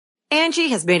Angie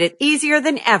has made it easier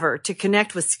than ever to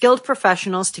connect with skilled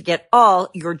professionals to get all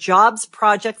your jobs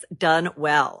projects done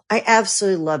well. I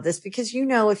absolutely love this because,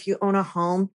 if you own a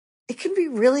home, it can be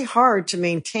really hard to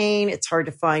maintain. It's hard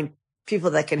to find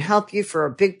people that can help you for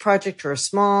a big project or a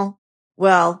small.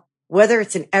 Well, whether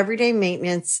it's in everyday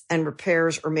maintenance and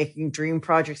repairs or making dream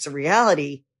projects a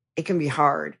reality, it can be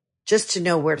hard just to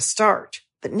know where to start.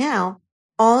 But now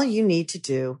all you need to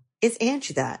do is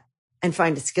Angie that and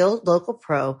find a skilled local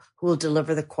pro who will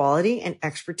deliver the quality and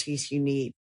expertise you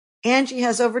need. Angie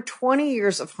has over 20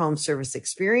 years of home service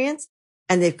experience,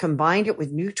 and they've combined it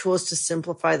with new tools to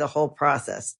simplify the whole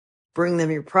process. Bring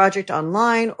them your project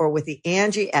online or with the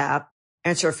Angie app,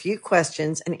 answer a few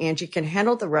questions, and Angie can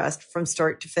handle the rest from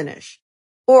start to finish.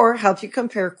 Or help you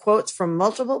compare quotes from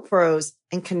multiple pros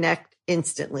and connect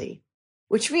instantly,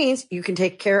 which means you can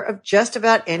take care of just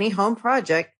about any home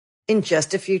project in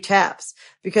just a few taps.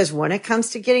 Because when it comes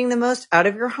to getting the most out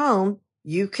of your home,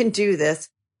 you can do this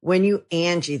when you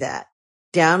Angie that.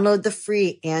 Download the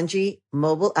free Angie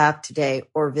mobile app today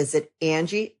or visit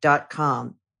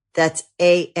Angie.com. That's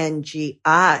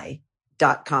ANGI.com.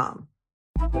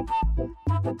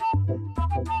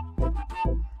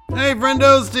 Hey,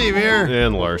 friendo, Steve here.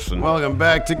 And Larson. Welcome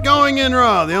back to Going In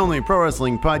Raw, the only pro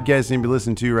wrestling podcast you can be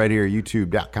listening to right here at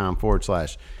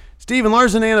youtube.com/Steve and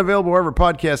Larson, and available wherever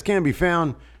podcasts can be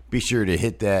found. Be sure to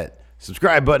hit that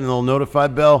subscribe button, the little notify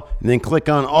bell, and then click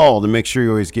on all to make sure you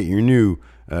always get your new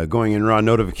Going In Raw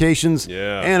notifications.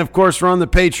 Yeah. And, of course, we're on the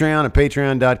Patreon at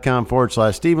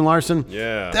patreon.com/Steve and Larson.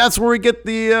 Yeah. That's where we get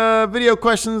the video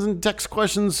questions and text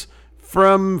questions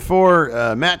for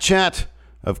Matt Chat.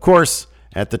 Of course,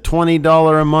 at the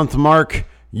 $20 a month mark,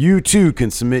 you too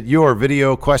can submit your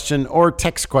video question or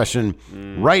text question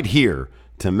right here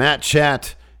to Matt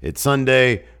Chat. It's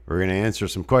Sunday. We're going to answer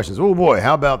some questions. Oh, boy,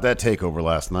 how about that takeover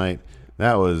last night?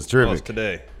 That was terrific. Oh, it's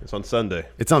today. It's on Sunday.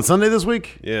 It's on Sunday this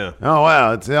week? Yeah. Oh,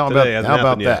 wow. How about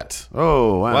that? Yet.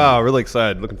 Oh, wow. Wow, really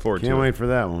excited. Looking forward to it. Can't wait for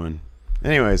that one.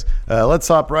 Anyways, let's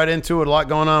hop right into it. A lot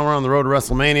going on. We're on the road to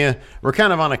WrestleMania. We're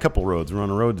kind of on a couple roads. We're on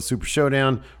the road to Super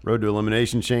Showdown, road to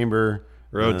Elimination Chamber.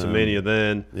 Road to Mania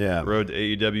then. Yeah. Road to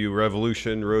AEW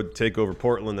Revolution. Road to TakeOver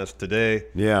Portland. That's today.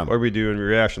 Yeah. What are we doing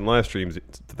reaction live streams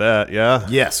to that? Yeah?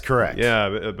 Yes, correct.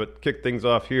 Yeah, but kick things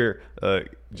off here.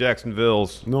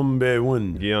 Jacksonville's Number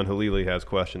one. Guion Halili has a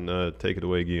question. Take it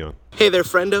away, Guion. Hey there,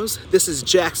 friendos. This is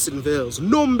Jacksonville's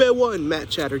number one Matt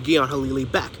Chatter, Guion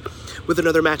Halili, back with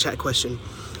another Matt Chat question.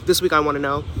 This week I want to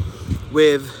know,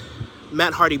 with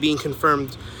Matt Hardy being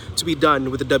confirmed to be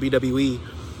done with the WWE,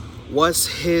 was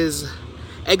his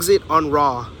exit on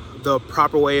Raw the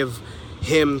proper way of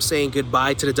him saying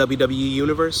goodbye to the WWE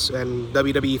Universe and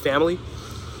WWE family?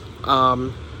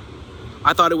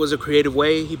 I thought it was a creative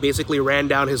way. He basically ran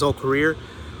down his whole career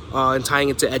and tying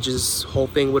it to Edge's whole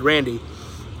thing with Randy.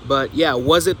 But yeah,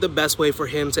 was it the best way for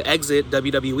him to exit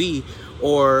WWE,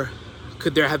 or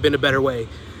could there have been a better way?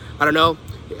 I don't know.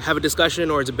 Have a discussion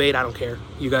or a debate. I don't care.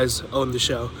 You guys own the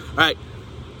show. All right.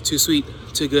 Too sweet.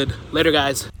 Too good. Later,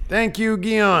 guys. Thank you,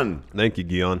 Guion. Thank you,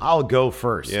 Guion. I'll go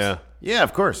first. Yeah. Yeah,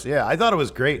 of course. Yeah, I thought it was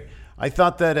great. I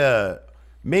thought that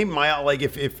maybe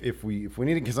if we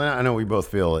need it, because I know we both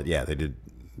feel it. Yeah, they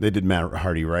did Matt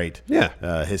Hardy right.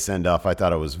 Yeah. His send off. I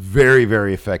thought it was very,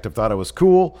 very effective. Thought it was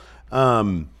cool.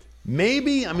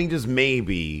 Maybe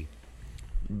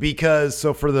because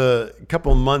for the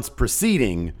couple months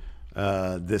preceding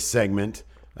this segment,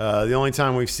 the only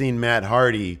time we've seen Matt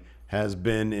Hardy has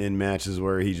been in matches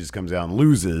where he just comes out and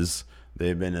loses.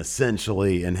 They've been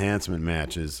essentially enhancement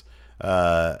matches.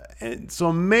 And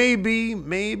so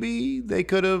maybe they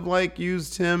could have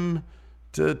used him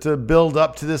to build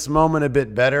up to this moment a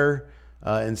bit better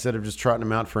instead of just trotting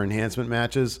him out for enhancement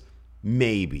matches.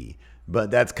 Maybe.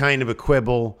 But that's kind of a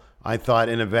quibble. I thought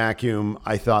in a vacuum,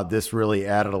 this really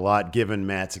added a lot given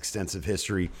Matt's extensive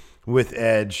history with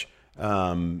Edge.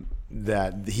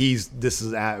 That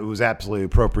it was absolutely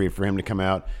appropriate for him to come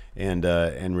out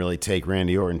and really take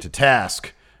Randy Orton to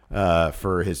task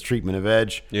for his treatment of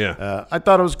Edge. Yeah. I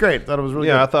thought it was great. I thought it was really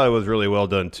good. I thought it was really well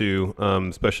done too,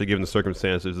 especially given the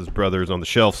circumstances. His brother's on the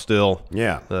shelf still.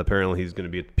 Yeah. Apparently he's going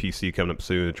to be at the PC coming up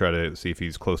soon to try to see if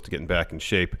he's close to getting back in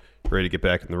shape, ready to get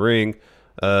back in the ring.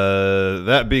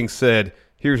 That being said,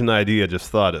 here's an idea I just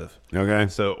thought of. Okay.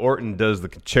 So Orton does the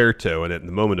concerto, and at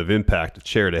the moment of impact, the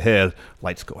chair to head,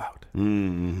 lights go out.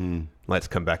 Mm-hmm. Lights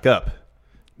come back up.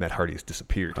 Matt Hardy has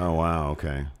disappeared. Oh, wow.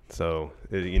 Okay. So,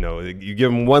 you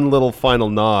give him one little final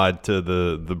nod to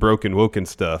the broken woken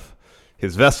stuff.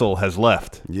 His vessel has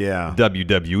left. Yeah.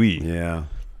 WWE. Yeah.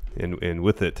 And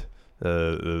with it,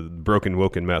 broken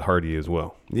woken Matt Hardy as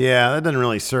well. Yeah, that doesn't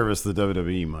really service the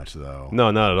WWE much, though.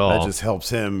 No, not at all. That just helps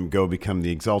him go become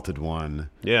the exalted one.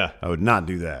 Yeah. I would not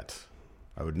do that.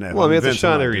 I would never. Well, I mean, it's a Vince,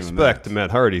 shine I'm of not doing respect that. to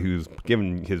Matt Hardy, who's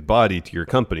given his body to your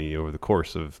company over the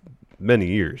course of many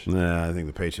years. Nah, I think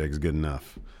the paycheck is good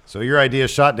enough. So your idea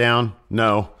shot down.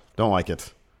 No, don't like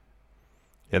it.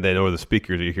 And then over the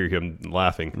speakers, you hear him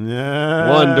laughing. Yeah.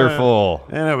 Wonderful.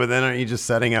 I know, but then aren't you just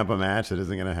setting up a match that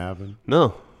isn't going to happen?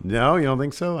 No, No, you don't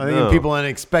think so? I think No. people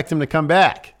expect him to come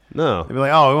back. no. They'd be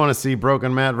like, "Oh, we want to see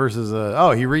Broken Matt versus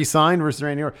he re-signed versus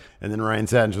Randy Orton," and then Ryan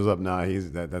Satin shows up. Nah,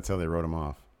 that's how they wrote him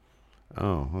off.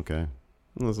 Oh, okay.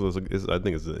 I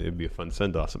think it'd be a fun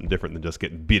send-off, something different than just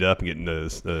getting beat up and getting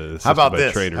How about by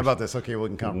this? trainers. How about this? Okay, we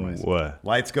can compromise. What?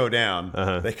 Lights go down.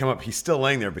 Uh-huh. They come up. He's still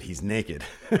laying there, but he's naked.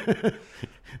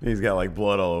 He's got like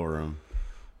blood all over him.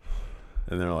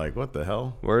 And they're like, "What the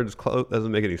hell? Where does clothes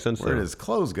doesn't make any sense? Where though. did his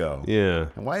clothes go? Yeah.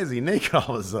 And why is he naked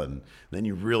all of a sudden?" Then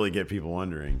you really get people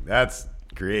wondering. That's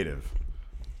creative.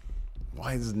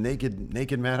 Why is naked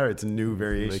Matt Hardy? It's a new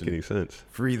variation. Make any sense?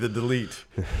 Free the delete.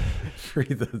 free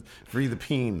the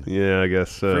peen. Yeah, I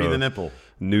guess so. Free the nipple.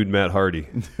 Nude Matt Hardy.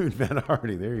 Dude, Matt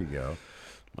Hardy. There you go.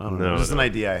 I don't know. No, Just no. an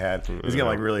idea I had. He's got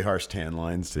like really harsh tan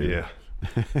lines too. Yeah.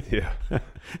 Yeah.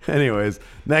 Anyways,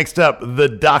 next up, the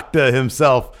doctor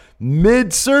himself,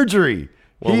 mid-surgery.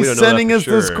 Well, we He's don't know that sending for us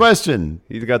this sure. question.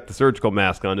 He's got the surgical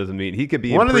mask on, doesn't mean he could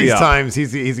be One in of these pre-op. times,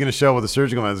 he's going to show up with a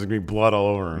surgical mask. There's going to be blood all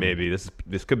over him. Maybe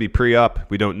this could be pre-op.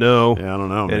 We don't know. Yeah, I don't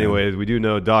know, man. Anyways, we do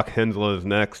know Doc Hensler is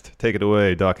next. Take it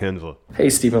away, Doc Hensler. Hey,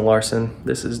 Stephen Larson.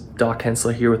 This is Doc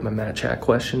Hensler here with my Matt Chat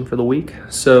question for the week.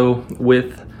 So,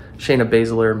 with Shayna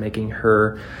Baszler making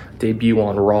her debut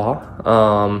on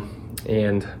Raw,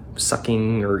 and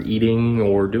sucking or eating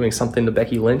or doing something to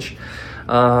Becky Lynch,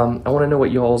 I want to know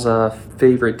what y'all's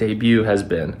favorite debut has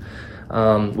been.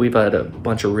 We've had a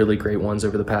bunch of really great ones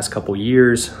over the past couple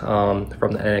years, from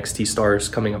the NXT stars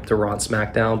coming up to Raw and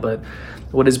SmackDown, but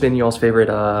what has been y'all's favorite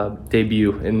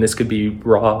debut? And this could be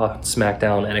Raw,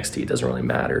 SmackDown, NXT, it doesn't really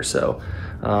matter. So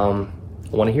I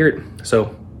want to hear it.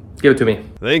 So give it to me.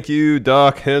 Thank you,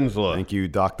 Doc Hensler. Thank you,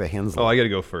 Dr. Hensler. Oh, I got to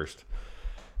go first.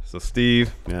 So,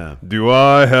 Steve, Yeah. do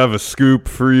I have a scoop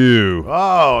for you?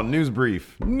 Oh, news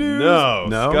brief. No.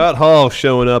 No. Scott Hall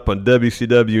showing up on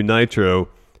WCW Nitro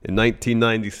in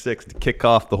 1996 to kick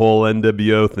off the whole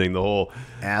NWO thing, the whole,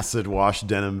 Acid wash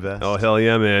denim vest. oh, hell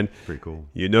yeah, man. Pretty cool.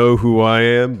 You know who I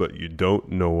am, but you don't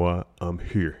know why I'm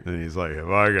here. And he's like, "Have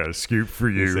I got a scoop for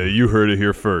Say, you?" you heard it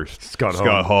here first. Scott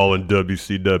Hall. Hall and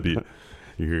WCW.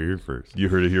 You hear it here first. You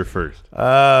heard it here first. All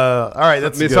right,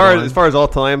 that's I mean, a good one. as far as all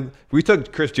time, we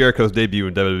took Chris Jericho's debut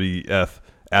in WWF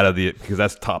out of the, because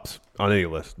that's tops on any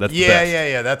list. That's the Yeah, best.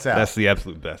 yeah, that's out. That's the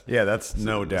absolute best. Yeah, that's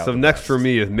no doubt. So the next best. for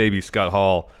me is maybe Scott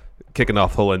Hall kicking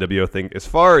off the whole NWO thing. As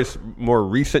far as more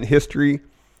recent history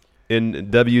in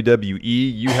WWE,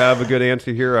 you have a good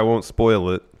answer here. I won't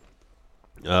spoil it.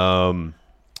 So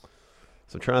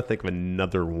I'm trying to think of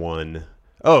another one.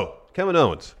 Oh, Kevin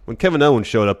Owens. When Kevin Owens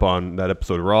showed up on that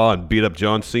episode of Raw and beat up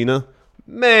John Cena,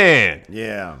 man,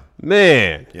 Yeah,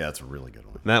 that's a really good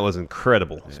one. that was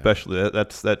incredible. Especially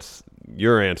that's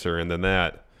your answer, and then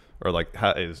that, or like,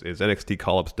 how is NXT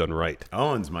call-ups done right?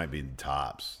 Owens might be the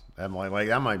tops. That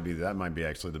might be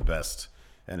actually the best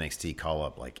NXT call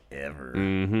up like ever.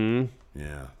 Mm-hmm.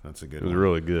 Yeah, that's a good It was one.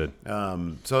 really good.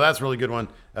 So that's a really good one.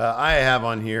 I have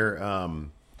on here.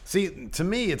 See, to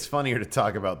me, it's funnier to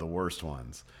talk about the worst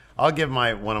ones. I'll give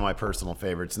one of my personal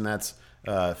favorites, and that's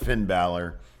Finn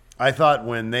Balor. I thought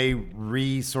when they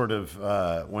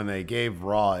when they gave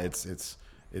Raw its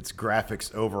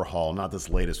graphics overhaul, not this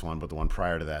latest one, but the one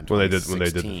prior to that. In When they did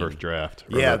 2016. the first draft.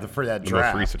 Or Yeah, for that the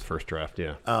draft. most recent first draft.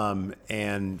 Yeah.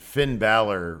 And Finn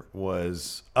Balor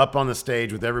was up on the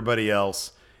stage with everybody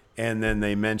else, and then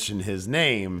they mentioned his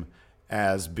name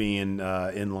as being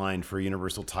in line for a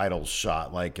Universal title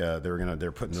shot. Like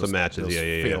they're putting those matches, those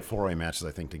yeah. fatal four-way matches,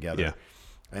 I think, together. Yeah.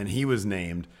 And he was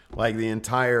named. Like the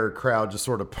entire crowd just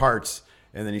sort of parts,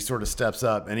 and then he sort of steps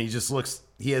up, and he just looks.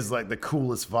 He has like the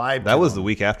coolest vibe. That to was him. the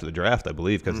week after the draft, I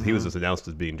believe, because he was just announced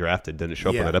as being drafted. Didn't show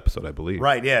up Yeah. on that episode, I believe.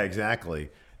 Right, yeah, exactly.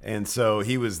 And so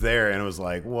he was there, and it was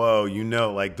like, whoa,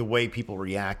 like the way people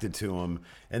reacted to him.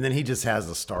 And then he just has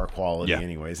a star quality Yeah.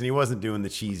 anyways. And he wasn't doing the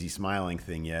cheesy smiling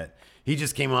thing yet. He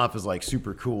just came off as like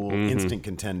super cool, Mm-hmm. instant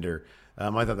contender. I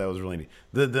thought that was really neat.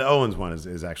 The Owens one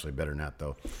is actually better than that,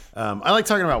 though. I like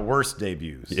talking about worst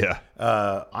debuts. Yeah.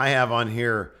 I have on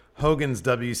here Hogan's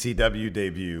WCW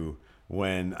debut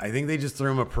when I think they just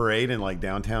threw him a parade in like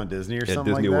downtown Disney or At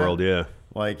something Disney like that. World, yeah.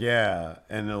 Like, yeah.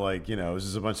 And they're like, it was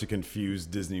just a bunch of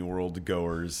confused Disney World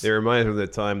goers. It reminds me of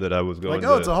that time that I was going Like,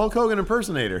 oh, it's a Hulk Hogan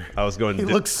impersonator. I was going He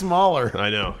to- looks smaller. I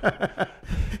know.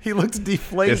 He looks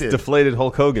deflated. It's deflated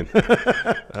Hulk Hogan.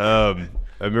 I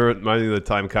remember the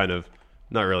time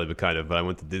not really, but I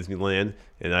went to Disneyland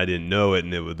and I didn't know it,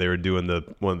 and they were doing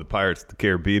one of the Pirates of the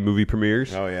Caribbean movie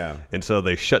premieres. Oh, yeah. And so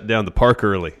they shut down the park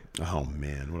early. Oh,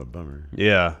 man. What a bummer.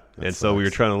 Yeah. And so we were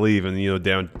sucks. trying to leave, and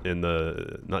down in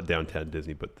not downtown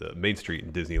Disney, but the Main Street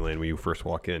in Disneyland when you first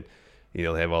walk in, they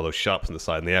have all those shops on the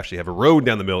side, and they actually have a road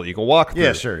down the middle that you can walk through.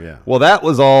 Yeah, sure, yeah. Well, that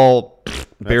was all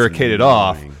barricaded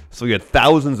off, annoying. so we had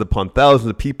thousands upon thousands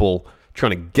of people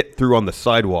trying to get through on the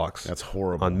sidewalks. That's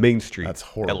horrible. On Main Street. That's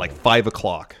horrible. At like 5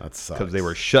 o'clock. That sucks. Because they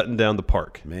were shutting down the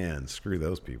park. Man, screw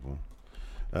those people.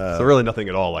 So really nothing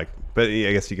at all. But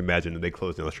I guess you can imagine that they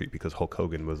closed down the street because Hulk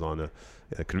Hogan was in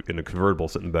a convertible,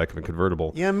 sitting in the back of a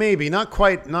convertible. Yeah, maybe. Not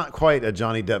quite a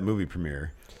Johnny Depp movie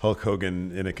premiere. Hulk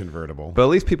Hogan in a convertible. But at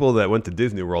least people that went to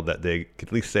Disney World that day could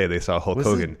at least say they saw Hulk Was it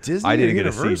Hogan. Disney I didn't or get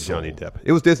to see Universal? Johnny Depp.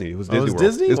 It was Disney. It was Disney it was World.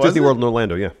 Disney? It was Was Disney it? World in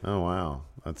Orlando, yeah. Oh, wow.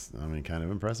 That's, kind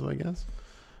of impressive, I guess.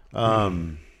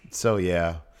 So,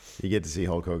 yeah, you get to see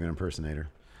Hulk Hogan impersonator.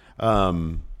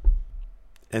 And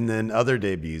then other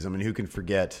debuts. I mean, who can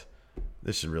forget?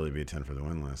 This should really be a 10 for the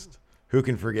win list. Who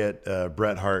can forget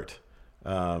Bret Hart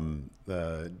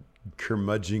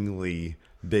curmudgeonly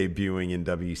debuting in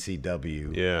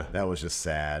WCW? Yeah. That was just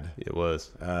sad. It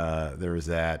was. There was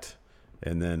that.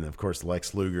 And then, of course,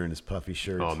 Lex Luger in his puffy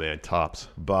shirt. Oh, man, tops.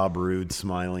 Bob Roode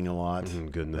smiling a lot.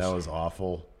 Goodness. That was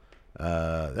awful.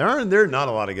 There are not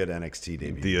a lot of good NXT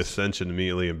debuts. The Ascension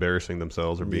immediately embarrassing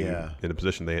themselves or being in a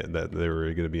position that they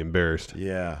were going to be embarrassed.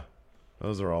 Yeah,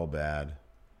 those are all bad.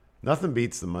 Nothing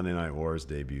beats the Monday Night Wars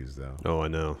debuts, though. Oh, I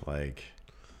know.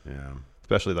 Yeah.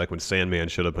 Especially when Sandman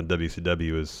showed up on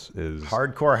WCW is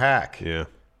Hardcore Hack. Yeah.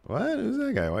 What? Who's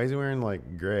that guy? Why is he wearing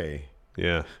gray?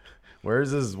 Yeah.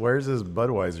 Where's his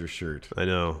Budweiser shirt? I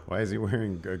know. Why is he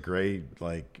wearing a gray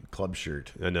club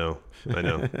shirt? I know. I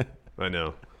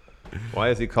know. Why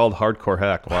is he called Hardcore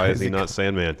Hack? Why is he not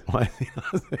Sandman? Why is he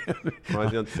not Sandman? Why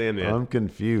is he not Sandman? I'm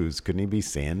confused. Couldn't he be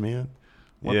Sandman?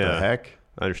 What Yeah. the heck?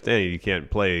 I understand you can't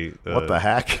play. What the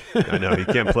heck? I know you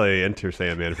can't play Enter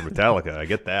Sandman from Metallica. I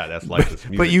get that. That's licensed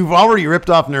music. But you've already ripped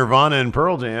off Nirvana and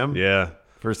Pearl Jam Yeah.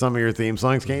 for some of your theme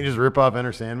songs. Can't you just rip off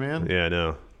Enter Sandman? Yeah, I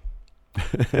know.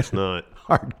 It's not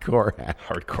Hardcore Hack.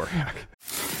 Hardcore Hack.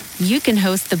 You can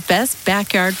host the best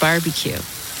backyard barbecue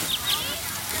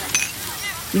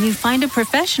when you find a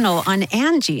professional on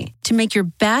Angie to make your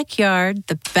backyard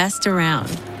the best around.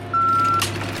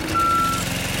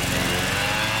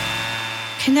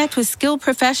 Connect with skilled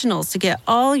professionals to get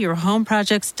all your home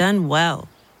projects done well.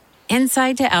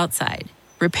 Inside to outside,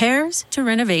 repairs to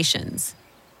renovations.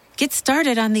 Get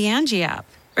started on the Angie app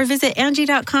or visit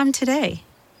Angie.com today.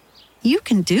 You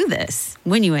can do this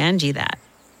when you Angie that.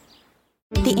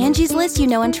 The Angie's List you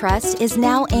know and trust is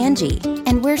now Angie,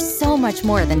 and we're so much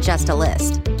more than just a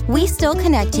list. We still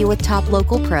connect you with top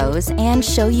local pros and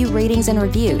show you ratings and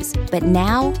reviews, but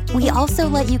now we also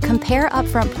let you compare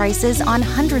upfront prices on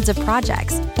hundreds of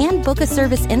projects and book a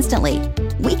service instantly.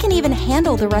 We can even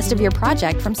handle the rest of your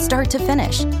project from start to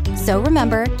finish. So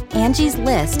remember, Angie's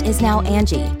List is now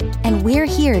Angie, and we're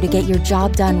here to get your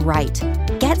job done right.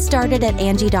 Get started at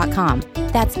Angie.com.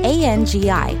 That's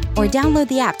ANGI, or download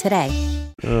the app today.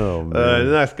 Oh,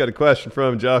 man. Next, got a question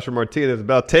from Joshua Martinez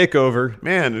about TakeOver.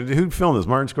 Man, who filmed this?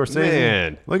 Martin Scorsese?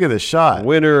 Man. Look at this shot.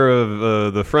 Winner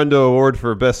of the Friendo Award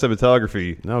for Best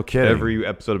Cinematography. No kidding. Every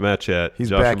episode of Matt Chat. He's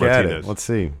Joshua back Martinez. at it. Let's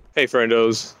see. Hey,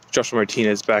 friendos. Joshua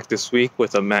Martinez back this week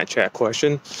with a Matt Chat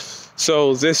question.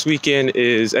 So this weekend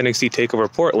is NXT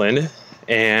TakeOver Portland,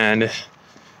 and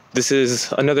this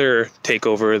is another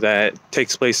takeover that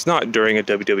takes place not during a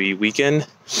WWE weekend,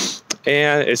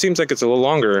 and it seems like it's a little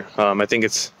longer. I think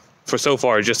it's, for so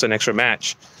far, just an extra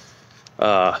match.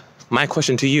 My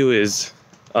question to you is,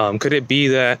 could it be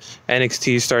that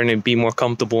NXT is starting to be more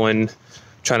comfortable in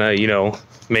trying to,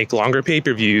 make longer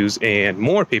pay-per-views and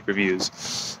more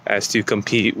pay-per-views as to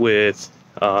compete with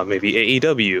maybe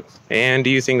AEW? And do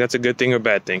you think that's a good thing or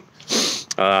bad thing?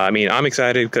 I'm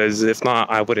excited because if not,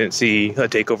 I wouldn't see a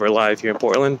TakeOver live here in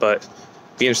Portland, but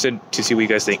be interested to see what you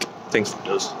guys think. Thanks for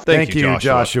those. Thank you,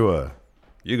 Joshua.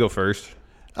 You go first.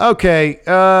 Okay,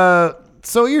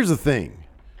 so here's the thing.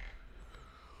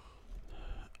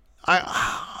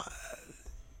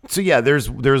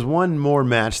 There's one more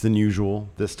match than usual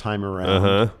this time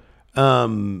around.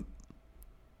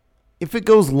 If it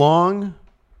goes long,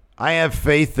 I have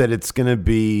faith that it's going to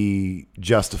be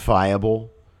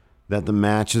justifiable, that the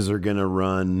matches are going to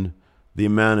run the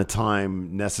amount of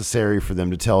time necessary for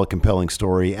them to tell a compelling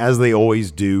story, as they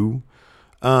always do.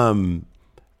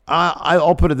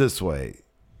 I'll put it this way.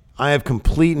 I have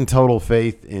complete and total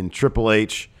faith in Triple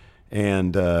H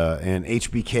and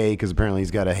HBK, because apparently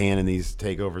he's got a hand in these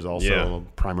takeovers also,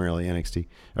 primarily NXT,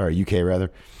 or UK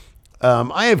rather.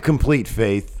 I have complete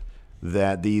faith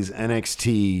that these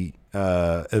NXT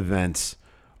events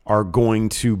are going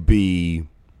to be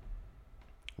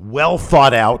well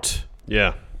thought out,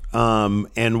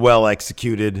 and well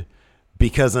executed,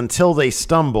 because until they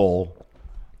stumble,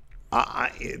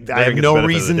 I have no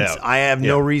reason. I have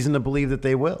no reason to believe that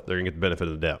they will. They're gonna get the benefit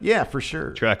of the doubt. Yeah, for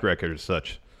sure. Track record is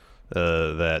such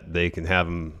that they can have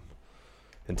them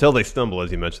until they stumble,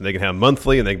 as you mentioned. They can have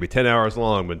monthly, and they can be 10 hours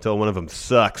long. But until one of them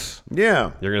sucks,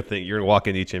 you're gonna walk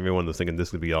into each and every one of those thinking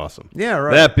this would be awesome. Yeah,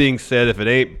 right. That being said, if it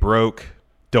ain't broke,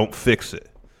 don't fix it.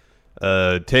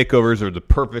 Takeovers are the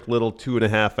perfect little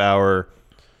 2.5 hour,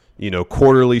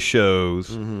 quarterly shows.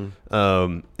 And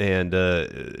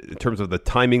in terms of the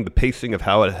timing, the pacing of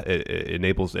how it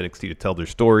enables NXT to tell their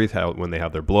stories, when they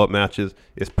have their blow up matches,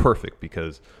 is perfect,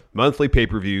 because monthly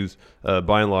pay-per-views,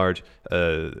 by and large,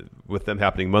 with them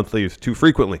happening monthly, is too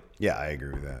frequently. Yeah, I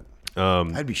agree with that.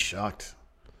 I'd be shocked.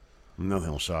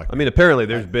 Nothing will shock me. I mean, apparently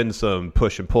there's been some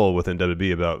push and pull within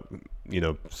WWE about,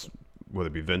 whether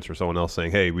it be Vince or someone else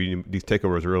saying, hey, these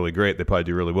takeovers are really great. They probably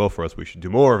do really well for us. We should do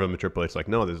more of them. And Triple H's like,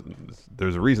 no,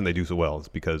 there's a reason they do so well. It's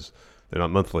because they're not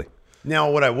monthly.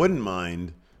 Now, what I wouldn't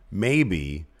mind,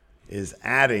 maybe, is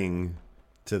adding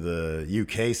to the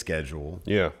UK schedule.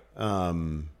 Yeah.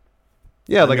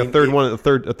 Like a third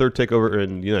takeover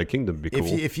in the United Kingdom would be cool.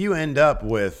 If you end up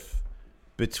with,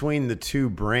 between the two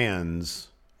brands,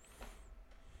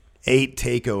 8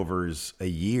 takeovers a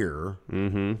year,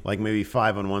 like maybe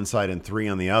 5 on one side and 3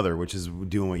 on the other, which is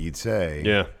doing what you'd say.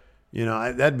 Yeah.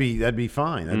 That'd be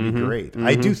fine. That'd be great.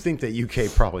 I do think that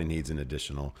UK probably needs an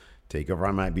additional takeover.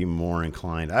 I might be more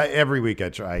inclined. Every week I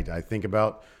think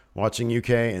about watching UK,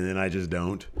 and then I just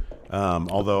don't.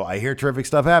 Although I hear terrific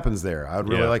stuff happens there. I would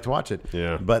really like to watch it.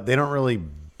 Yeah. But they don't really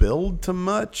build to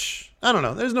much. I don't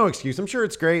know. There's no excuse. I'm sure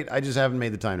it's great. I just haven't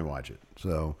made the time to watch it.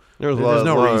 So there's a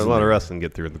lot of wrestling to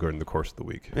get through during the course of the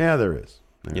week. Yeah, there is.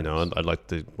 I'd like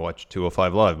to watch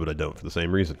 205 Live, but I don't, for the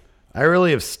same reason. I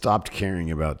really have stopped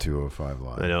caring about 205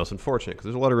 Live. I know, it's unfortunate, because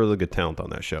there's a lot of really good talent on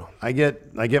that show. I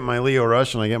get my Leo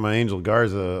Rush and I get my Angel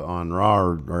Garza on Raw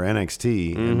or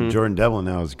NXT, and Jordan Devlin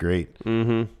now is great.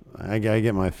 I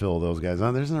get my fill of those guys.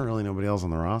 There's not really nobody else on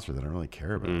the roster that I really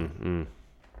care about.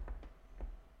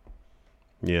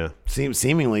 Yeah.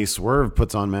 Seemingly, Swerve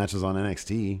puts on matches on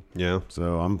NXT. Yeah.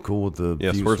 So I'm cool with the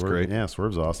few Swerve's great. Yeah,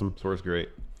 Swerve's awesome. Swerve's great.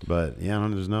 But yeah,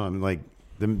 there's no. I mean, like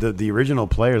the original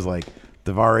players like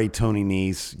Daivari, Tony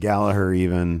Nese, Gallagher,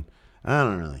 even. I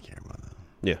don't really care about them.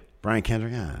 Yeah. Brian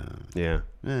Kendrick. Yeah.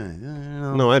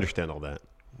 No, I understand all that.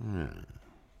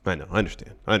 I know. I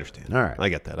understand. All right. I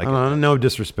get that. No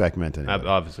disrespect meant to anybody.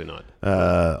 Obviously not.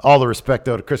 All the respect,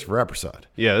 though, to Christopher Eppersod.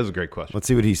 Yeah, this is a great question. Let's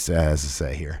see what he has to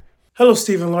say here. Hello,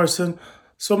 Stephen Larson.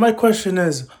 So my question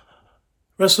is,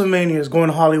 WrestleMania is going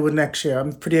to Hollywood next year.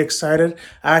 I'm pretty excited.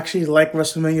 I actually like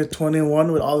WrestleMania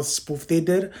 21 with all the spoof they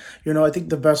did. I think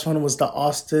the best one was the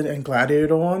Austin and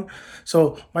Gladiator one.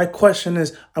 So my question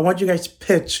is, I want you guys to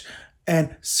pitch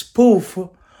and spoof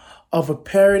of a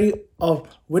parody of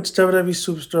which WWE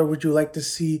superstar would you like to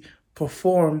see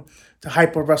perform to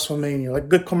hype up WrestleMania, like a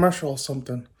good commercial or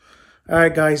something. All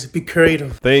right, guys, be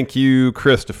creative. Thank you,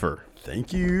 Christopher.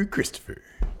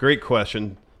 Great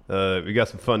question. We got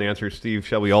some fun answers. Steve,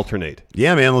 shall we alternate?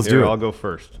 Yeah, man, let's do it. I'll go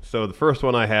first. So the first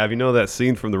one I have, that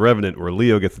scene from The Revenant where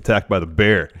Leo gets attacked by the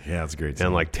bear? Yeah, that's a great scene.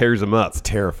 And tears him up. It's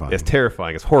terrifying. It's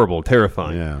terrifying. It's horrible,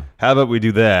 terrifying. Yeah. How about we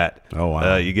do that? Oh,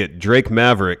 wow. You get Drake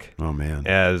Maverick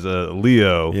as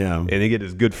Leo. Yeah. And you get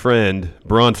his good friend,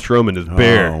 Braun Strowman, as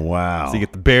Bear. Oh, wow. So you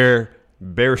get the Bear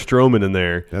Strowman in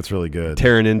there. That's really good.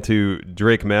 Tearing into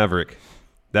Drake Maverick.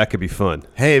 That could be fun.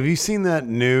 Hey, have you seen that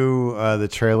new the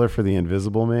trailer for The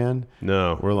Invisible Man?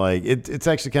 No. We're it's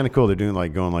actually kind of cool. They're doing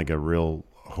going a real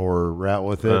horror route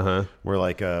with it.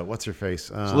 We're what's her face?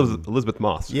 Elizabeth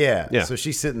Moss. Yeah. So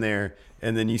she's sitting there,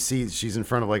 and then you see she's in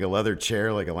front of a leather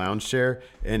chair, like a lounge chair,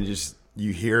 and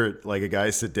you hear it a guy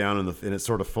sit down and it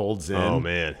sort of folds in. Oh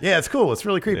man. Yeah, it's cool. It's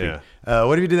really creepy. Yeah.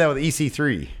 What if you did that with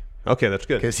EC3? Okay, that's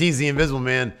good. Because he's the Invisible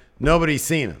Man. Nobody's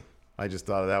seen him. I just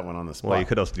thought of that one on the spot. Well, you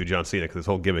could also do John Cena, because his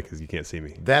whole gimmick is you can't see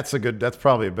me. That's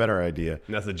probably a better idea.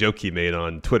 And that's the joke he made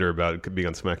on Twitter about it being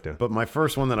on SmackDown. But my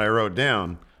first one that I wrote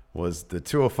down was the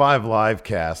 205 Live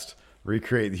cast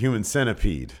recreate the Human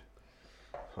Centipede.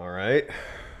 All right.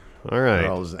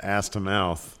 All just ass to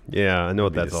mouth. Yeah, I know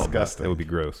what that's all about. Disgusting. That would be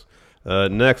gross.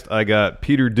 Next, I got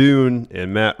Peter Dune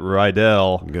and Matt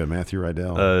Rydell. Good, Matthew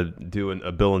Rydell. Doing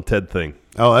a Bill and Ted thing.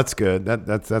 Oh, that's good.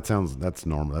 That's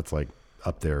normal. That's like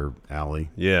up their alley.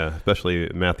 Yeah, especially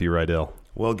Matthew Rydell.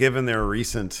 Well, given their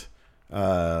recent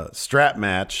strap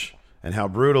match and how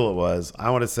brutal it was, I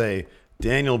want to say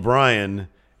Daniel Bryan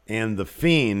and The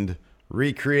Fiend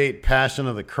recreate Passion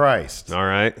of the Christ. All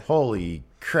right. Holy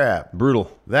crap.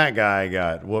 Brutal. That guy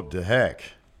got whooped to heck.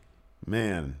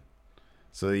 Man.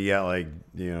 So you got like,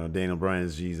 Daniel Bryan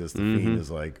is Jesus. The Fiend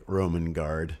is like Roman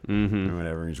guard or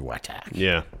whatever. He's attack.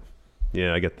 Yeah.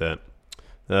 Yeah, I get that.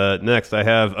 Next, I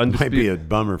have Undisputed. Might be a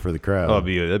bummer for the crowd. Oh,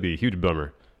 that'd be a huge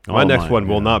bummer. My next one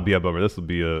will not be a bummer. This will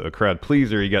be a crowd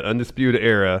pleaser. You got Undisputed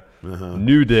Era,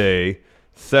 New Day,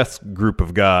 Seth's group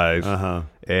of guys,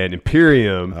 and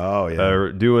Imperium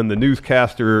doing the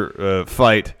newscaster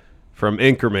fight from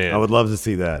Anchorman. I would love to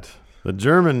see that. The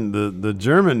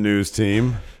German news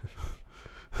team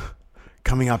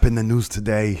coming up in the news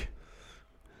today.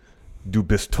 Du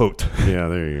bist tot. Yeah,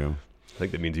 there you go. I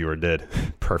think that means you are dead.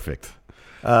 Perfect.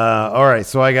 All right,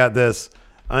 so I got this.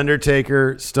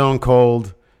 Undertaker, Stone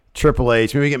Cold, Triple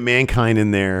H. Maybe we get Mankind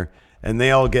in there, and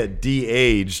they all get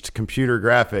de-aged computer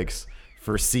graphics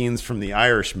for scenes from The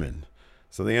Irishman.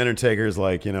 So the Undertaker is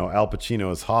like, Al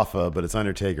Pacino is Hoffa, but it's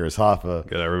Undertaker as Hoffa.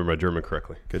 Good, I remember my German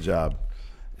correctly. Good job.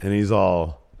 And he's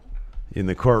all in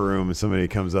the courtroom, and somebody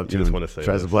comes up to him and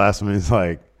tries to blast him, and he's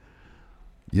like,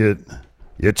 you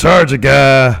charge a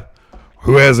guy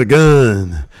who has a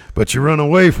gun, but you run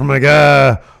away from a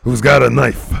guy who's got a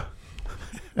knife.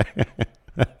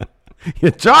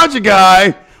 You charge a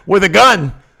guy with a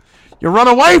gun. You run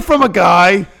away from a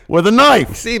guy with a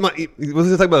knife. See, was he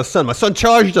talking about his son? My son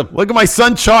charged him. Look at my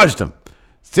son charged him.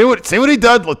 See what he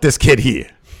did with this kid here.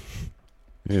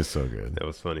 It's so good. That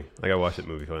was funny. I gotta watch that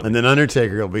movie finally. And then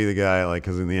Undertaker will be the guy, like,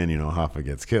 because in the end, Hoffa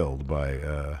gets killed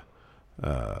by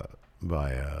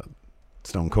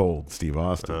Stone Cold, Steve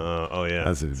Austin. Oh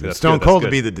yeah, that's Stone Cold to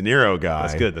be the De Niro guy.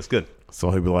 That's good. So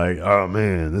he'll be like, "Oh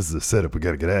man, this is a setup. We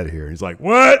got to get out of here." And he's like,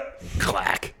 "What?"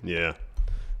 Clack. Yeah.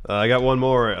 I got one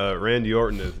more. Randy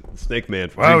Orton is Snake Man.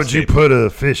 From Why would you put a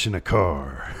fish in a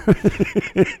car?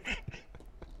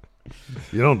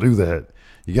 You don't do that.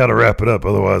 You got to wrap it up,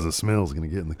 otherwise the smell's going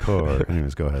to get in the car.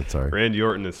 Anyways, go ahead. Sorry. Randy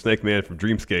Orton is Snake Man from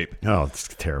Dreamscape. Oh, it's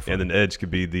terrifying. And then Edge could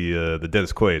be the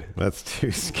Dennis Quaid. That's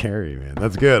too scary, man.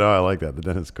 That's good. Oh, I like that. The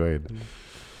Dennis Quaid.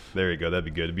 There you go. That'd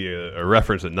be good. It'd be a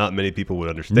reference that not many people would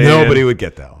understand. Nobody would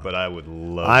get that one. But I would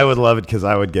love it. I would love it because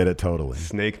I would get it totally.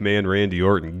 Snake Man Randy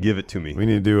Orton. Give it to me. We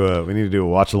need to do a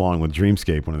watch along with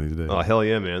Dreamscape one of these days. Oh, hell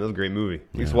yeah, man. That was a great movie.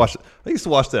 I used to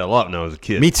watch that a lot when I was a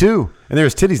kid. Me too. And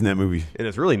there's titties in that movie. And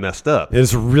it's really messed up.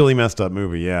 It's a really messed up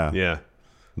movie, yeah. Yeah.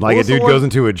 Like a dude goes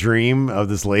into a dream of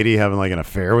this lady having like an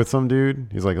affair with some dude.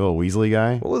 He's like a little Weasley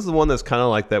guy. What was the one that's kind of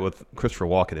like that with Christopher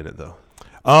Walken in it, though?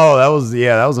 Oh, that was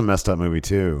a messed up movie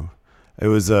too. It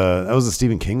was that was a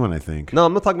Stephen King one, I think. No,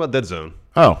 I'm not talking about Dead Zone.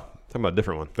 Oh, I'm talking about a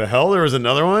different one. The hell, there was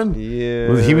another one?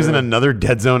 Yeah, he was in another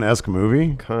Dead Zone-esque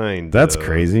movie. That's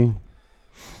crazy.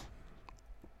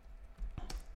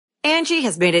 Angie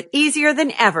has made it easier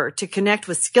than ever to connect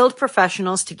with skilled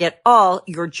professionals to get all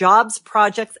your jobs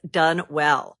projects done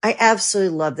well. I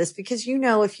absolutely love this because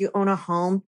if you own a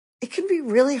home, it can be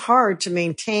really hard to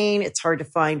maintain. It's hard to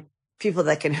find people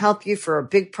that can help you for a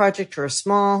big project or a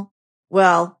small.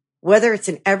 Well, whether it's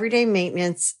in everyday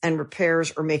maintenance and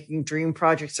repairs or making dream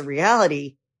projects a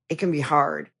reality, it can be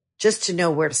hard just to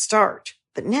know where to start.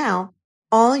 But now,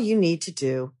 all you need to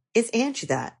do is Angie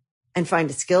that and find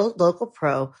a skilled local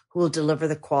pro who will deliver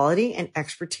the quality and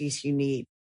expertise you need.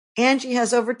 Angie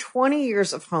has over 20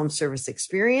 years of home service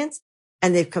experience,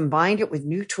 and they've combined it with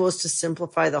new tools to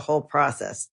simplify the whole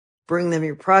process. Bring them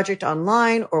your project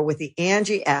online or with the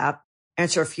Angie app.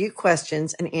 Answer a few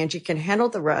questions, and Angie can handle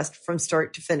the rest from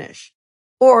start to finish.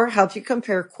 Or help you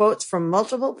compare quotes from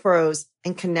multiple pros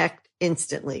and connect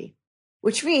instantly.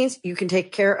 Which means you can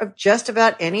take care of just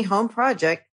about any home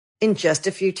project in just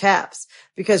a few taps.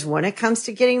 Because when it comes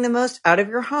to getting the most out of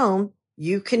your home,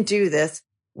 you can do this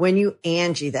when you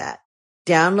Angie that.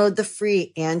 Download the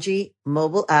free Angie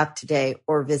mobile app today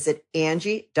or visit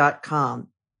Angie.com.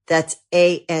 That's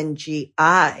ANGI.com.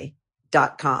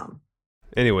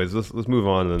 Anyways, let's move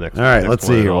on to the next one. All right, let's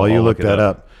see here. While you look that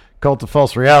up, Cult of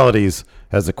False Realities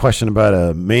has a question about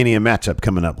a Mania matchup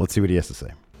coming up. Let's see what he has to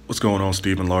say. What's going on,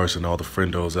 Stephen Larson, all the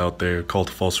friendos out there? Cult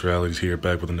of False Realities here,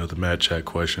 back with another Mad Chat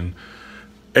question.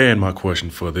 And my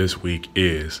question for this week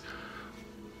is,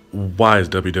 why is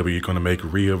WWE going to make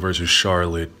Rhea versus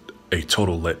Charlotte a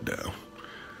total letdown?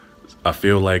 I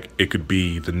feel like it could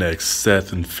be the next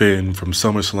Seth and Finn from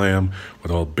SummerSlam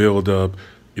with all build-up,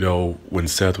 when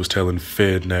Seth was telling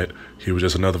Finn that he was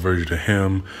just another version of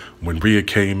him, when Rhea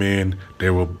came in, they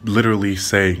were literally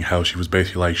saying how she was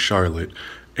basically like Charlotte,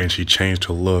 and she changed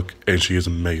her look, and she is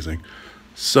amazing.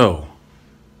 So,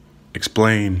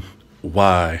 explain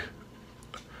why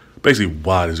this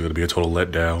is going to be a total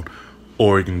letdown,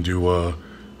 or you can do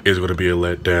is it going to be a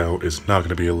letdown, it's not going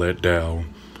to be a letdown,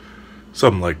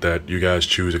 something like that. You guys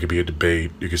choose. It could be a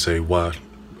debate. You could say why.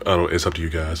 It's up to you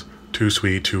guys. Too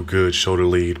sweet, too good, shoulder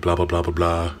lead, blah, blah, blah, blah,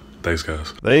 blah. Thanks,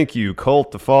 guys. Thank you,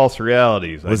 Cult of False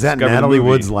Realities. Was that Natalie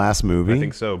Wood's last movie? I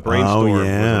think so. Brainstorm was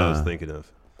what I was thinking of.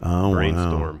 Oh,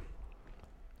 Brainstorm. Wow.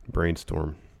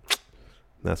 Brainstorm.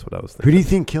 That's what I was thinking. Who do you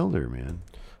think killed her, man?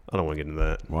 I don't want to get into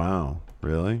that. Wow.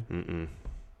 Really? Mm-mm.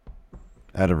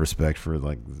 Out of respect for,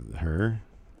 like, her?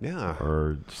 Yeah.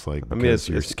 Or just, like, because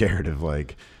you're scared of,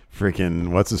 like, freaking,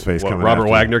 what's-his-face coming Robert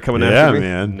after Wagner coming after me?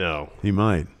 Yeah, man. No. He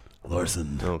might.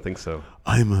 Larson. I don't think so.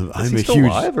 I'm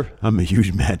a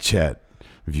huge Matt Chat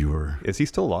viewer. Is he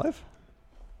still alive?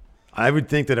 I would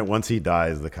think that once he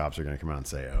dies, the cops are going to come out and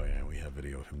say, "Oh yeah, we have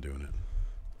video of him doing it."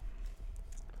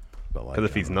 Because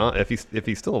if he's not, if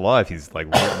he's still alive, he's like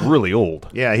really old.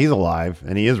 Yeah, he's alive,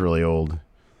 and he is really old.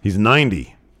 He's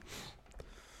 90.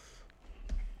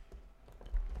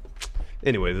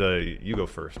 Anyways, you go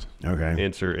first. Okay.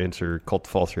 Answer Cult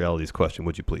of False Realities question,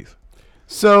 would you please?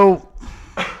 So,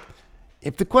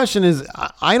 if the question is,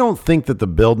 I don't think that the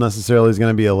build necessarily is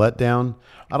going to be a letdown.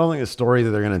 I don't think the story that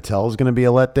they're going to tell is going to be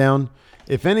a letdown.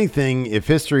 If anything, if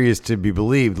history is to be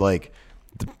believed, like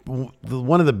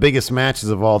one of the biggest matches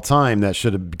of all time that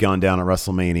should have gone down at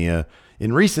WrestleMania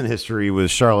in recent history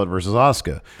was Charlotte versus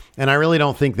Asuka. And I really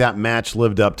don't think that match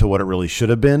lived up to what it really should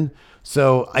have been.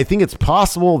 So I think it's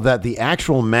possible that the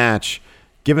actual match,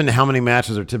 given how many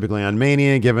matches are typically on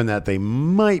Mania, given that they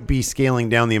might be scaling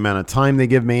down the amount of time they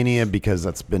give Mania because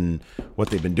that's been what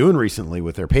they've been doing recently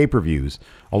with their pay-per-views,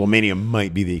 although Mania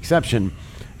might be the exception,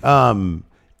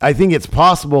 I think it's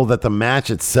possible that the match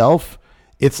itself,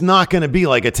 it's not going to be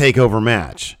like a takeover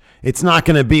match. It's not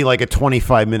going to be like a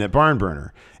 25-minute barn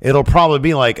burner. It'll probably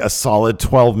be like a solid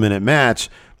 12-minute match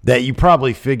that you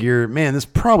probably figure, man, this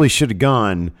probably should have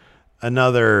gone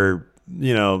another,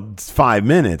 5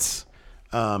 minutes.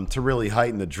 To really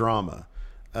heighten the drama.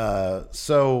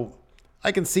 So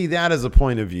I can see that as a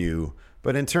point of view.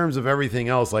 But in terms of everything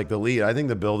else, like the lead, I think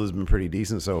the build has been pretty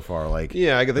decent so far. Like,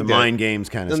 yeah, I get the mind games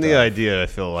kind of stuff. And the idea, I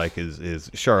feel like,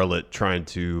 is Charlotte trying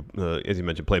to, as you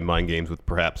mentioned, play mind games with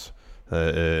perhaps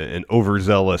an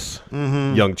overzealous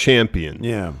young champion.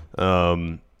 Yeah.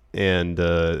 And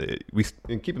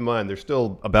keep in mind, there's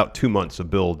still about 2 months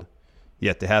of build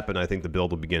yet to happen. I think the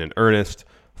build will begin in earnest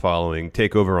following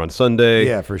TakeOver on Sunday.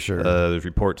 Yeah, for sure. There's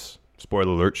reports,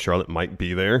 spoiler alert, Charlotte might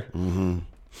be there.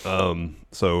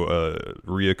 So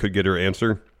Rhea could get her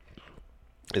answer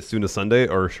as soon as Sunday,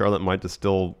 or Charlotte might just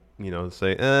still,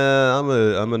 say, I'm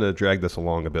gonna drag this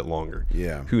along a bit longer.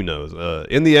 Yeah. Who knows?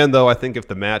 In the end, though, I think if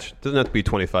the match doesn't have to be a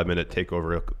 25-minute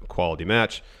TakeOver quality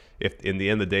match, if in the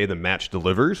end of the day the match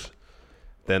delivers,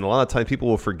 then a lot of time people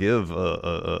will forgive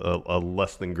a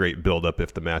less than great build-up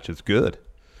if the match is good.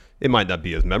 It might not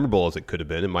be as memorable as it could have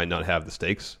been. It might not have the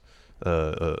stakes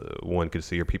one could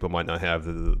see, or people might not have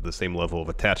the same level of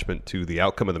attachment to the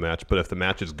outcome of the match. But if the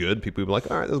match is good, people will be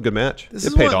like, all right, this is a good match.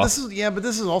 It paid off. But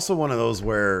this is also one of those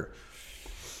where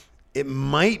it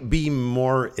might be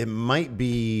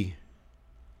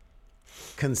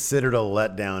considered a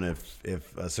letdown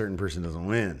if a certain person doesn't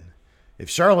win. If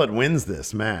Charlotte wins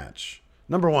this match,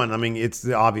 number one, I mean, it's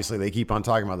obviously they keep on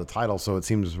talking about the title, so it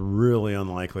seems really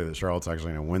unlikely that Charlotte's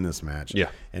actually going to win this match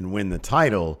and win the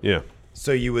title. Yeah.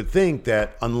 So you would think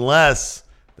that unless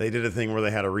they did a thing where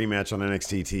they had a rematch on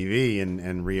NXT TV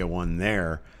and Rhea won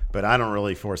there, but I don't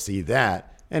really foresee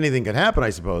that. Anything could happen,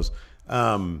 I suppose.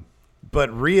 But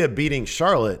Rhea beating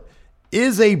Charlotte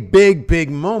is a big, big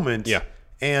moment. Yeah.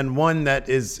 And one that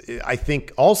is, I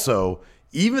think, also,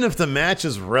 even if the match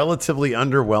is relatively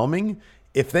underwhelming,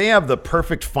 if they have the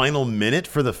perfect final minute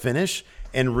for the finish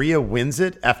and Rhea wins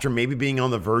it after maybe being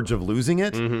on the verge of losing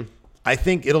it, I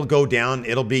think it'll go down.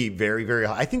 It'll be very, very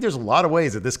high. I think there's a lot of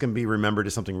ways that this can be remembered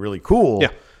as something really cool. Yeah.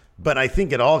 But I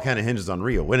think it all kind of hinges on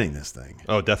Rhea winning this thing.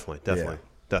 Oh, definitely.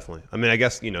 I mean, I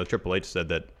guess, Triple H said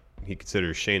that he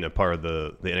considers Shayna part of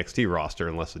the NXT roster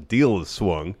unless a deal is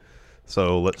swung.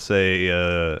 So let's say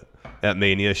at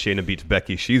Mania, Shayna beats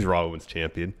Becky. She's Raw Women's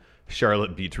Champion.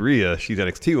 Charlotte beats Rhea. She's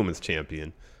NXT Women's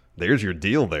Champion. There's your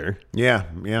deal there. Yeah.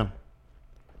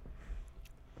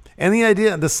 And the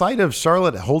idea, the sight of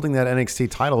Charlotte holding that NXT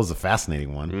title is a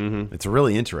fascinating one. It's a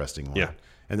really interesting one. Yeah.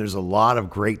 And there's a lot of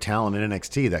great talent in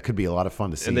NXT that could be a lot of fun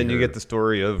to see. And then you get the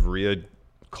story of Rhea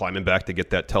climbing back to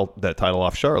get that title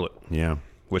off Charlotte. Yeah.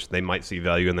 Which they might see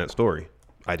value in that story.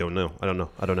 I don't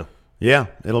know. Yeah,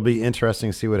 it'll be interesting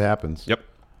to see what happens. Yep.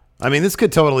 I mean, this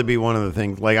could totally be one of the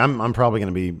things. Like, I'm probably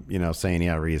going to be, saying,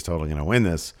 yeah, Rhea's totally going to win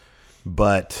this,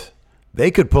 but they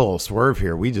could pull a swerve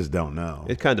here. We just don't know.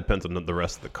 It kind of depends on the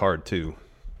rest of the card too.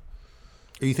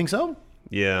 You think so?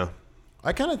 Yeah.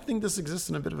 I kind of think this exists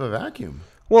in a bit of a vacuum.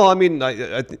 Well, I mean,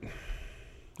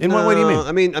 in what way do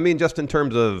you mean? I mean, just in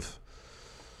terms of.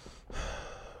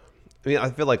 I mean, I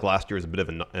feel like last year was a bit of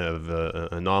an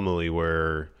anomaly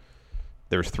where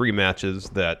there was 3 matches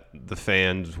that the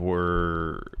fans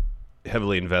were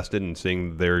heavily invested in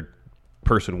seeing their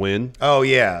person win. Oh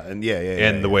yeah, and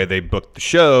the way they booked the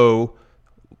show,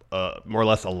 more or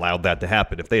less allowed that to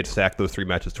happen. If they had stacked those 3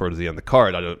 matches towards the end of the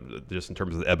card, just in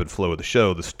terms of the ebb and flow of the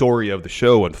show, the story of the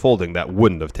show unfolding, that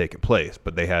wouldn't have taken place.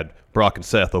 But they had Brock and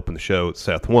Seth open the show.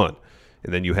 Seth won,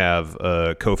 and then you have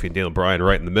Kofi and Daniel Bryan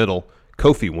right in the middle.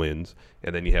 Kofi wins,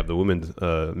 and then you have the women's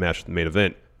match, the main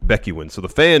event. Becky wins. So the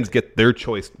fans get their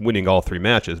choice winning all 3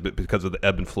 matches, but because of the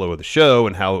ebb and flow of the show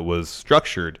and how it was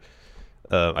structured,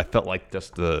 I felt like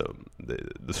just the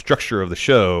structure of the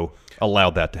show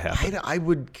allowed that to happen.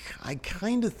 I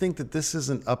kind of think that this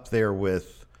isn't up there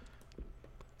with.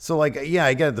 So, like, yeah,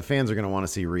 I get it. The fans are going to want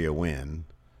to see Rhea win,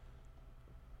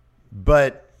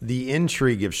 but the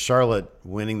intrigue of Charlotte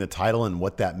winning the title and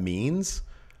what that means,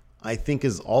 I think,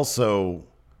 is also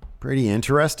pretty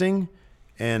interesting.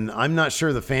 And I'm not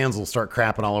sure the fans will start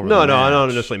crapping all over the match. No, I don't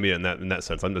necessarily mean it in that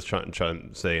sense. I'm just trying to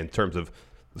say in terms of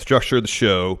the structure of the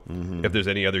show, if there's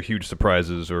any other huge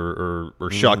surprises or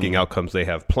shocking outcomes they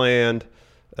have planned,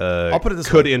 I'll put it this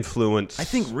could way. influence. I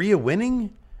think Rhea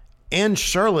winning and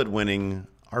Charlotte winning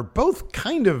are both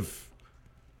kind of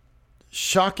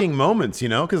shocking moments,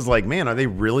 because, like, man, are they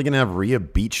really going to have Rhea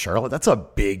beat Charlotte? That's a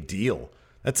big deal.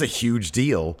 That's a huge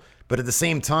deal. But at the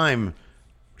same time,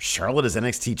 Charlotte is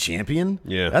NXT champion.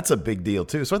 Yeah, that's a big deal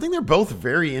too. So I think they're both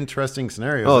very interesting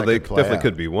scenarios. Oh, they definitely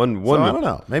could be. One. So I don't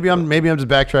know. Maybe I'm just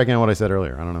backtracking on what I said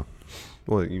earlier. I don't know.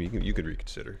 Well, you could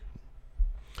reconsider.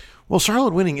 Well,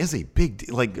 Charlotte winning is a big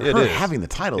deal. Like, her having the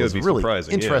title is a really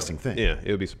interesting thing. Yeah,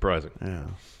 it would be surprising.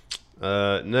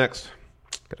 Yeah. Next,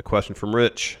 got a question from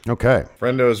Rich. Okay.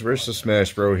 Friendos, Rich the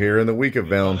Smash Bro here. In the week of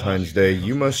Valentine's Day,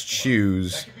 you must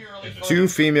choose 2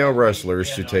 female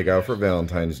wrestlers to take out for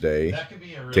Valentine's Day.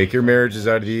 Take your marriages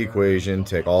out of the equation.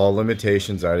 Take all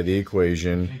limitations out of the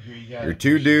equation. Your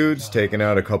 2 dudes taking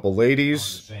out a couple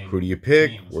ladies. Who do you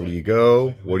pick? Where do you go?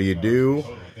 What do you do?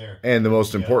 And the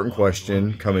most important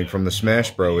question coming from the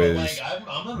Smash Bro is,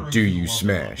 do you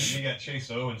smash?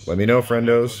 Let me know,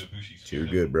 friendos. Too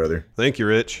good, brother. Thank you,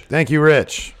 Rich. Thank you,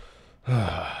 Rich.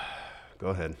 Go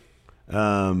ahead.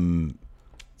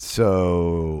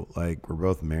 So, like, we're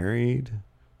both married,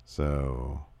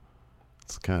 so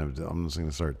it's kind of, I'm just going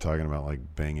to start talking about, like,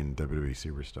 banging WWE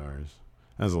superstars.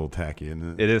 That's a little tacky,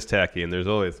 isn't it? It is tacky, and there's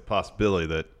always the possibility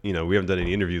that, we haven't done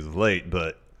any interviews of late,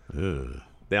 but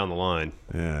down the line.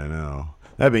 Yeah, I know.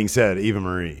 That being said, Eva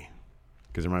Marie,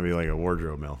 because there might be, like, a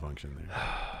wardrobe malfunction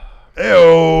there.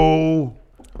 Ew!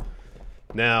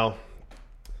 Now,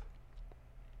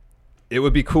 it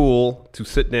would be cool to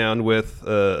sit down with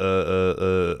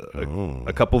a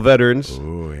couple veterans.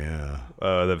 Oh, yeah.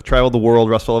 That have traveled the world,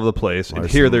 wrestled all over the place, and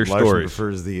hear their Larson stories.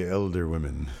 prefers the elder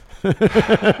women.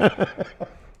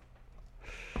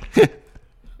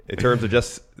 In terms of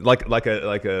just like a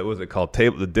what was it called,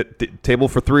 table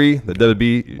for 3, the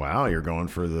WB. Wow, you're going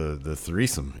for the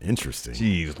threesome. Interesting.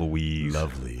 Jeez Louise.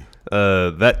 Lovely.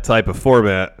 That type of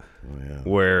format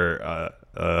where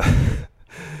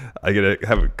I get to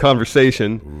have a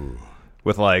conversation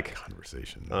with, like, I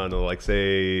don't know, like,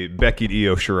 say Becky and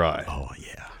Io Shirai. Oh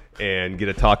yeah. And get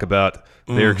to talk about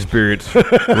their experience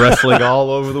wrestling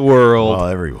all over the world. Well,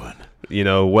 everyone.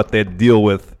 What they deal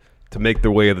with to make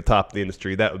their way to the top of the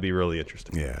industry. That would be really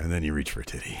interesting. Yeah, and then you reach for a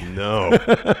titty. No.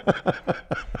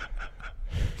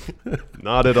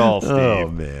 Not at all, Steve. Oh,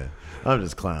 man. I'm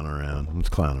just clowning around.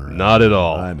 Not at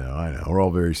all. I know. We're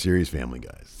all very serious family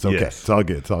guys. It's okay. Yes. It's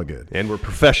all good. And we're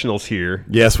professionals here.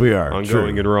 Yes, we are.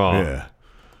 Ongoing and raw. Yeah.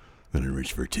 Then I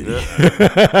reach for a titty.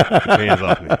 Hands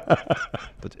off me.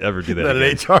 Don't you ever do that again.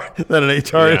 Is that an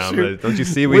HR issue? Don't you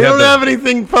see we don't have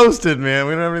anything posted, man.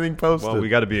 We don't have anything posted. Well, we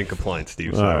got to be in compliance,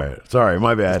 Steve. So. All right. Sorry,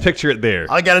 my bad. Just picture it there.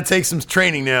 I got to take some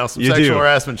training now, some sexual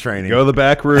harassment training. Go to the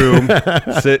back room,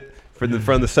 sit in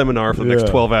front of the seminar for the next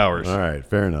 12 hours. All right,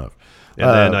 fair enough. And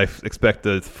then I expect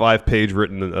a 5-page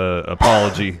written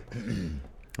apology. I'm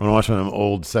going to watch one of them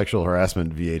old sexual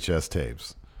harassment VHS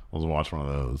tapes. I'll just watch one of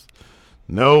those.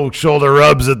 No shoulder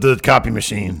rubs at the copy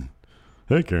machine.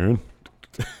 Hey, Karen.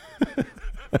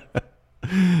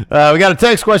 We got a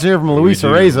text question here from Luis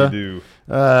Areza. We do.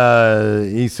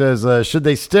 He says, should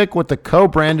they stick with the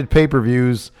co-branded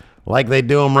pay-per-views like they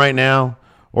do them right now?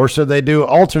 Or should they do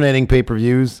alternating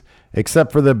pay-per-views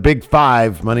except for the big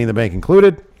 5, Money in the Bank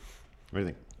included? What do you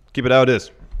think? Keep it how it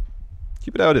is.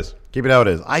 Keep it how it is. Keep it how it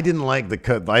is. I didn't like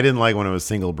when it was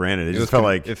single branded. It just felt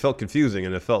like it felt confusing,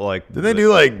 and it felt like did they do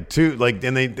like two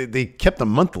and they kept them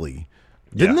monthly,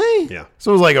 didn't they? Yeah.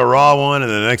 So it was like a Raw one,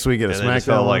 and the next week a SmackDown. It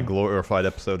felt one. like glorified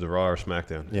episodes of Raw or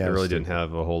SmackDown. Yeah, it really didn't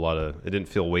have a whole lot of. It didn't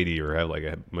feel weighty or have like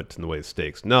much in the way of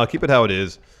stakes. No, keep it how it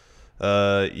is.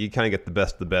 You kind of get the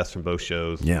best of the best from both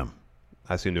shows. Yeah.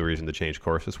 I see no reason to change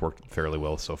course. It's worked fairly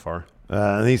well so far.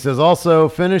 And he says also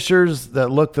finishers that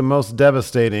look the most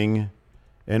devastating.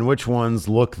 And which ones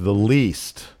look the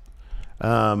least?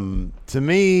 To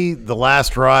me, the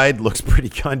last ride looks pretty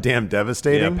goddamn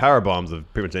devastating. Yeah, power bombs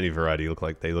of pretty much any variety look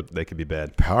like they could be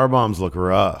bad. Power bombs look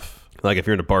rough. Like if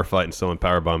you're in a bar fight and someone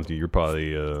power bombs you, you're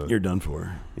probably you're done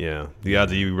for. Yeah, the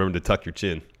odds of you remember to tuck your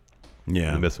chin. Yeah,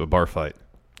 in the midst of a bar fight.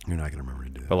 You're not gonna remember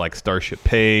to do that. But like Starship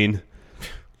Pain.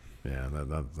 Yeah,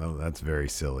 that's very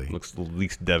silly. Looks the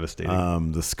least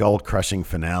devastating. The skull crushing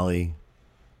finale.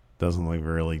 Doesn't look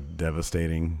really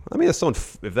devastating. I mean, if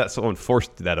someone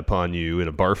forced that upon you in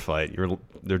a bar fight,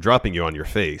 they're dropping you on your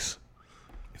face.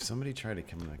 If somebody tried to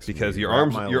come next, because your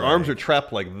arms are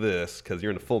trapped like this because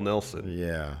you're in a full Nelson.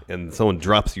 Yeah, and someone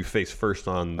drops you face first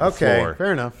on the floor.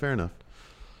 Fair enough.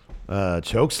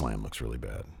 Choke slam looks really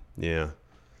bad. Yeah,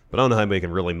 but I don't know how anybody can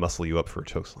really muscle you up for a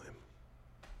choke slam.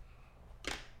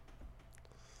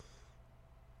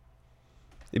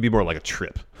 It'd be more like a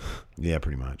trip. Yeah,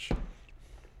 pretty much.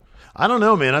 I don't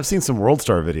know, man. I've seen some World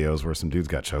Star videos where some dudes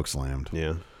got choke slammed.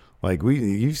 Yeah, like we've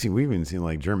even seen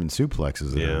like German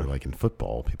suplexes that are like in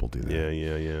football. People do that.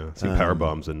 Yeah. I've seen power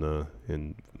bombs in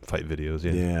fight videos.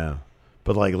 Yeah.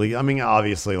 But like, I mean,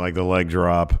 obviously, like the leg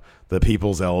drop, the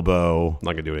people's elbow,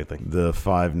 not gonna do anything. The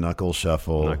 5 knuckle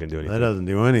shuffle, not gonna do anything. That doesn't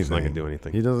do anything. It's not gonna do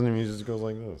anything. He doesn't even. He just goes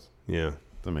like this. Yeah,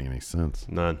 doesn't make any sense.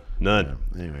 None. Yeah.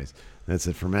 Anyways. That's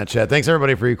it for Matt Chat. Thanks,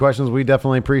 everybody, for your questions. We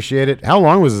definitely appreciate it. How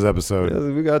long was this episode?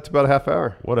 Yeah, we got to about a half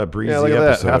hour. What a breezy look at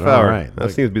episode. That. Half hour. All right.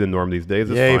 That seems to be the norm these days.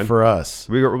 It's yay fine. For us.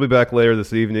 We'll be back later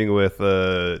this evening with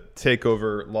a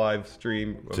takeover live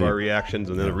stream of our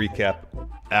reactions and then a recap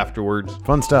afterwards.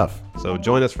 Fun stuff. So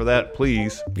join us for that,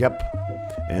 please. Yep.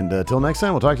 And until next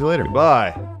time, we'll talk to you later.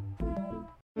 Bye.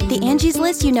 The Angie's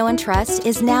List you know and trust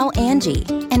is now Angie,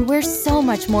 and we're so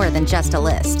much more than just a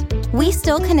list. We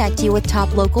still connect you with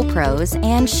top local pros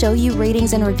and show you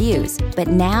ratings and reviews, but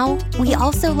now we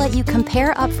also let you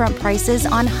compare upfront prices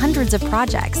on hundreds of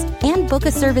projects and book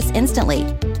a service instantly.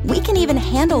 We can even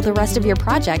handle the rest of your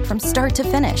project from start to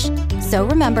finish. So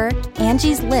remember,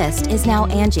 Angie's List is now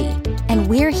Angie, and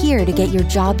we're here to get your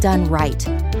job done right.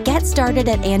 Get started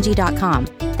at Angie.com.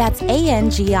 That's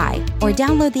ANGI, or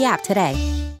download the app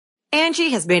today. Angie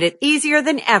has made it easier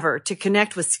than ever to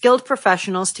connect with skilled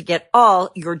professionals to get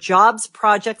all your jobs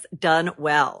projects done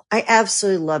well. I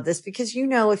absolutely love this because,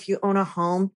 if you own a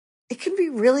home, it can be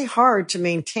really hard to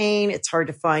maintain. It's hard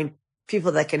to find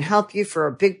people that can help you for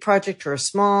a big project or a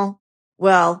small.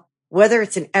 Well, whether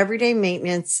it's in everyday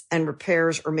maintenance and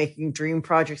repairs or making dream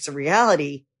projects a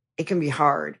reality, it can be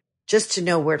hard just to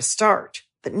know where to start.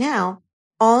 But now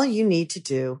all you need to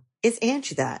do is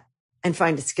Angie that and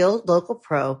find a skilled local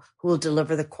pro who will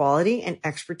deliver the quality and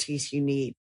expertise you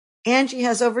need. Angie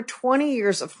has over 20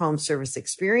 years of home service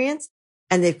experience,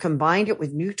 and they've combined it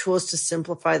with new tools to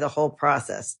simplify the whole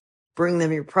process. Bring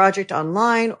them your project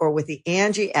online or with the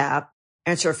Angie app,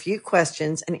 answer a few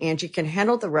questions, and Angie can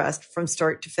handle the rest from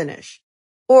start to finish.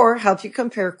 Or help you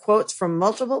compare quotes from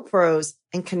multiple pros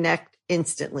and connect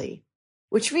instantly,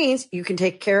 which means you can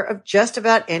take care of just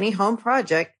about any home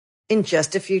project in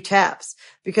just a few taps.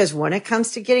 Because when it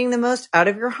comes to getting the most out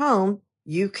of your home,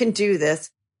 you can do this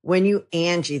when you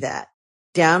Angie that.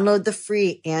 Download the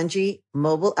free Angie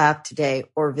mobile app today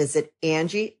or visit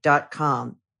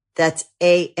Angie.com. That's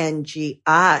ANGI.com.